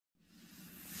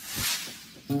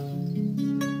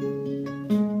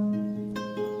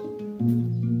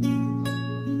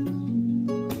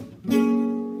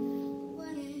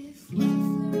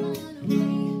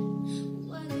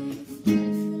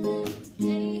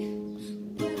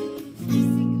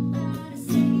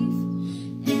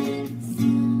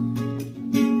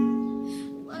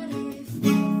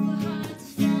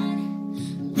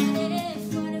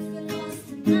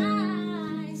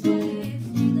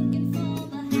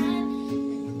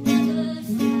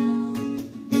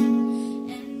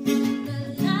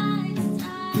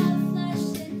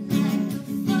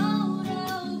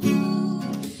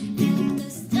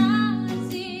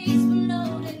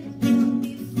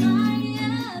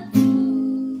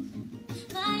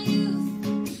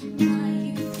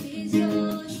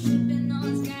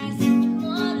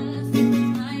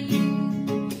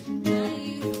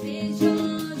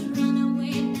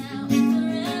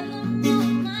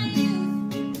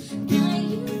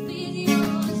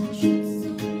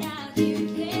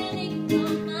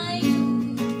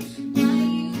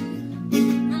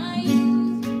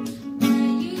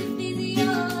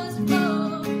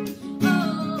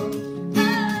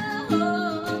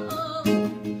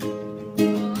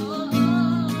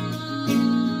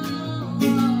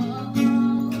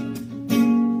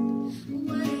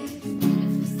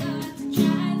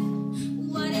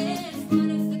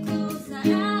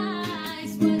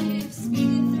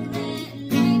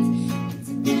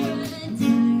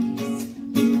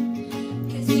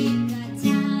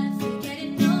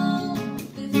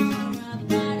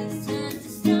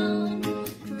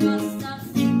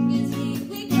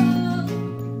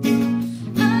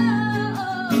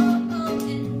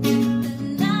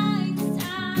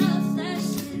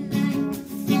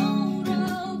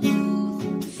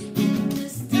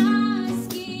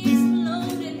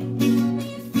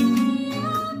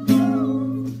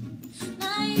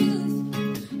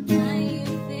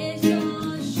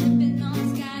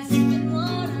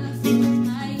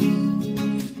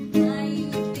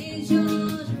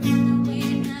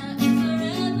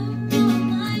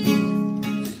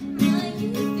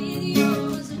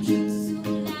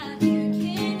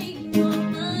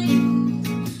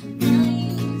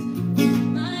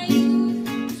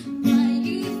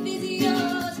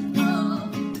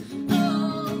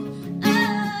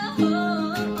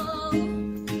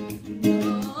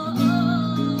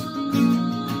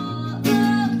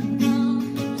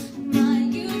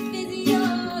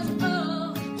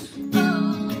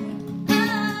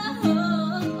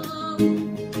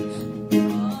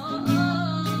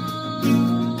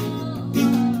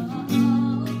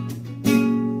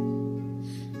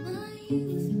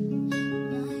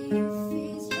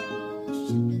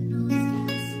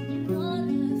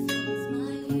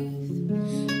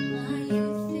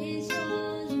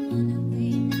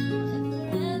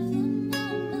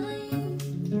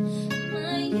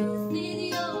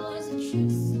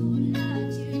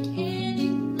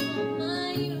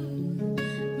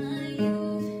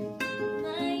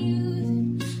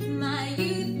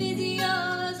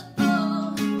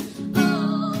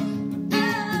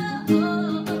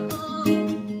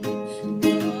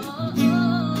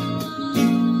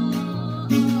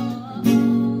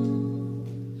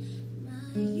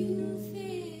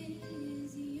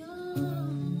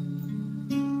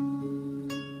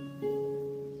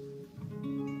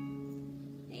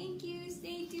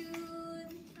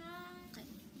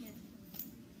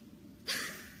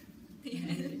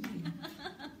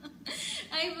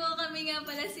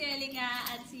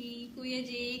Kuya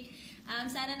Jake.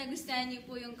 Sana nagustuhan niyo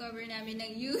po yung cover namin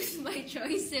ng Youth by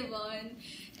Troye Sivan.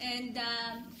 And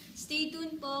stay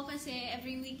tuned po kasi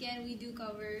every weekend we do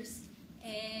covers.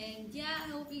 And yeah,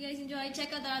 I hope you guys enjoy.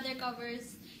 Check out the other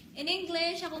covers. In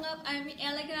English, I'm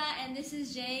Elika and this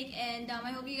is Jake. And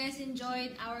I hope you guys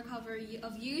enjoyed our cover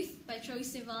of Youth by Troye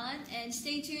Sivan. And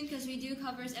stay tuned because we do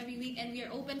covers every week and we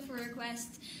are open for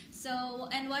requests.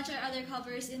 So, and watch our other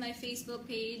covers in my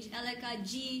Facebook page, Elika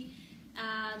G.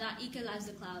 Ika Loves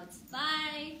the Clouds.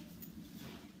 Bye!